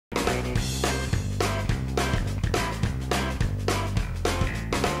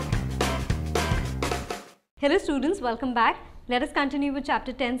Hello students, welcome back. Let us continue with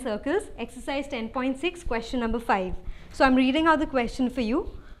chapter 10 circles, exercise 10.6, question number 5. So I'm reading out the question for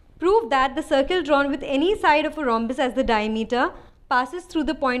you. Prove that the circle drawn with any side of a rhombus as the diameter passes through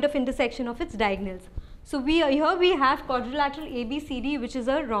the point of intersection of its diagonals. So here we have quadrilateral ABCD, which is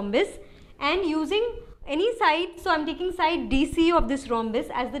a rhombus, and using any side, so I'm taking side DC of this rhombus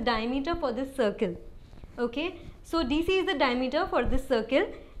as the diameter for this circle. Okay, so DC is the diameter for this circle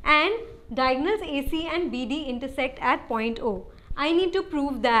and diagonals AC and BD intersect at point O. I need to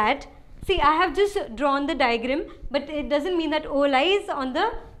prove that, see, I have just drawn the diagram, but it doesn't mean that O lies on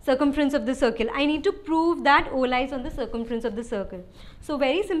the circumference of the circle. I need to prove that O lies on the circumference of the circle. So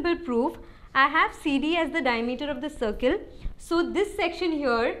very simple proof. I have CD as the diameter of the circle. So this section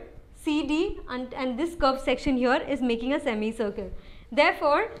here, CD and this curved section here is making a semicircle.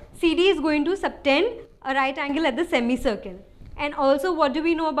 Therefore, CD is going to subtend a right angle at the semicircle. And also, what do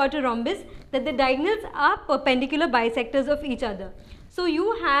we know about a rhombus? That the diagonals are perpendicular bisectors of each other. So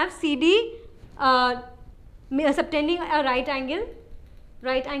you have CD subtending a right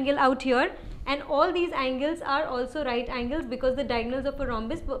angle out here, and all these angles are also right angles because the diagonals of a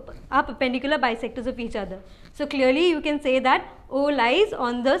rhombus are perpendicular bisectors of each other. So clearly you can say that O lies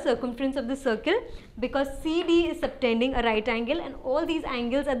on the circumference of the circle because CD is subtending a right angle and all these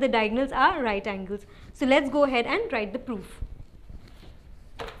angles at the diagonals are right angles. So let's go ahead and write the proof.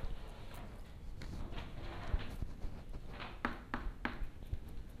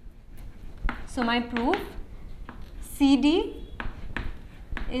 So my proof, CD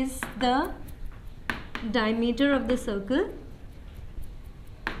is the diameter of the circle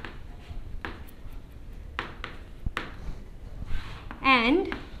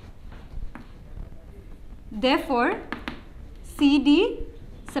and therefore CD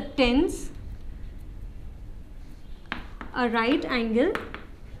subtends a right angle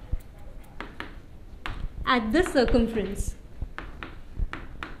at the circumference.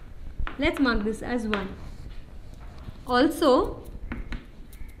 Let's mark this as 1. Also,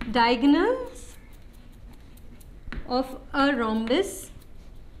 diagonals of a rhombus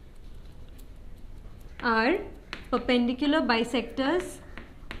are perpendicular bisectors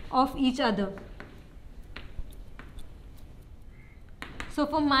of each other. So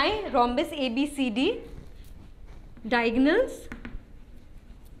for my rhombus ABCD, diagonals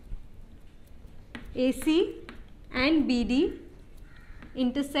AC and BD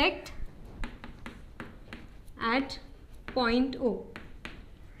intersect at point O.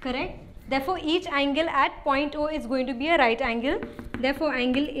 Correct? Therefore, each angle at point O is going to be a right angle. Therefore,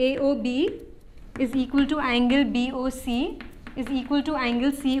 angle AOB is equal to angle BOC is equal to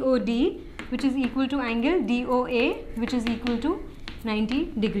angle COD, which is equal to angle DOA, which is equal to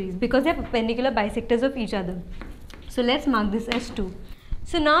 90 degrees because they are perpendicular bisectors of each other. So let's mark this as 2.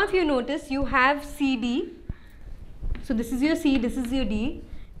 So now if you notice, you have CD. So this is your C, this is your D,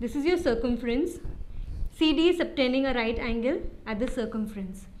 this is your circumference. CD is subtending a right angle at the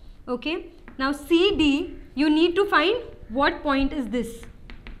circumference. Okay. Now CD, you need to find what point is this.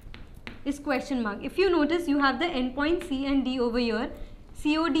 Is question mark. If you notice, you have the endpoint C and D over here.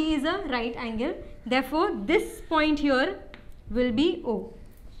 COD is a right angle. Therefore, this point here will be O.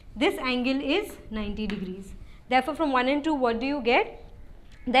 This angle is 90 degrees. Therefore, from 1 and 2, what do you get?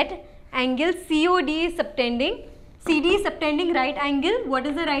 That angle COD is subtending. CD is subtending right angle. What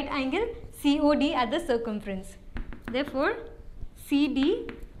is the right angle? COD at the circumference. Therefore, CD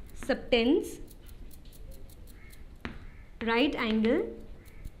subtends right angle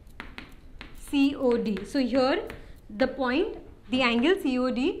COD. So here the point, the angle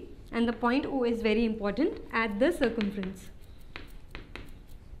COD and the point O is very important at the circumference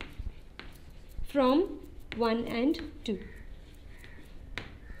from 1 and 2.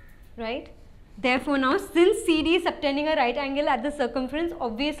 Right? Therefore, now since CD is subtending a right angle at the circumference,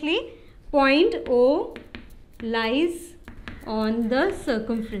 obviously point O lies on the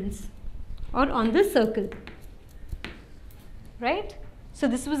circumference or on the circle. Right? So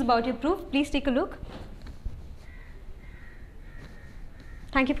this was about your proof. Please take a look.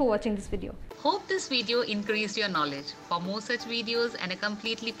 Thank you for watching this video. Hope this video increased your knowledge. For more such videos and a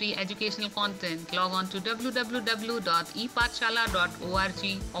completely free educational content, log on to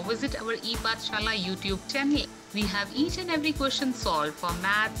www.epathshala.org or visit our ePathshala YouTube channel. We have each and every question solved for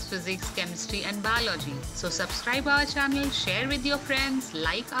maths, physics, chemistry and biology. So subscribe our channel, share with your friends,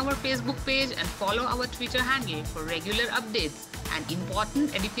 like our Facebook page and follow our Twitter handle for regular updates and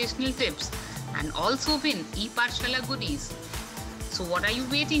important educational tips, and also win ePathshala goodies. So what are you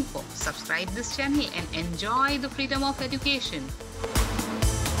waiting for? Subscribe this channel and enjoy the freedom of education.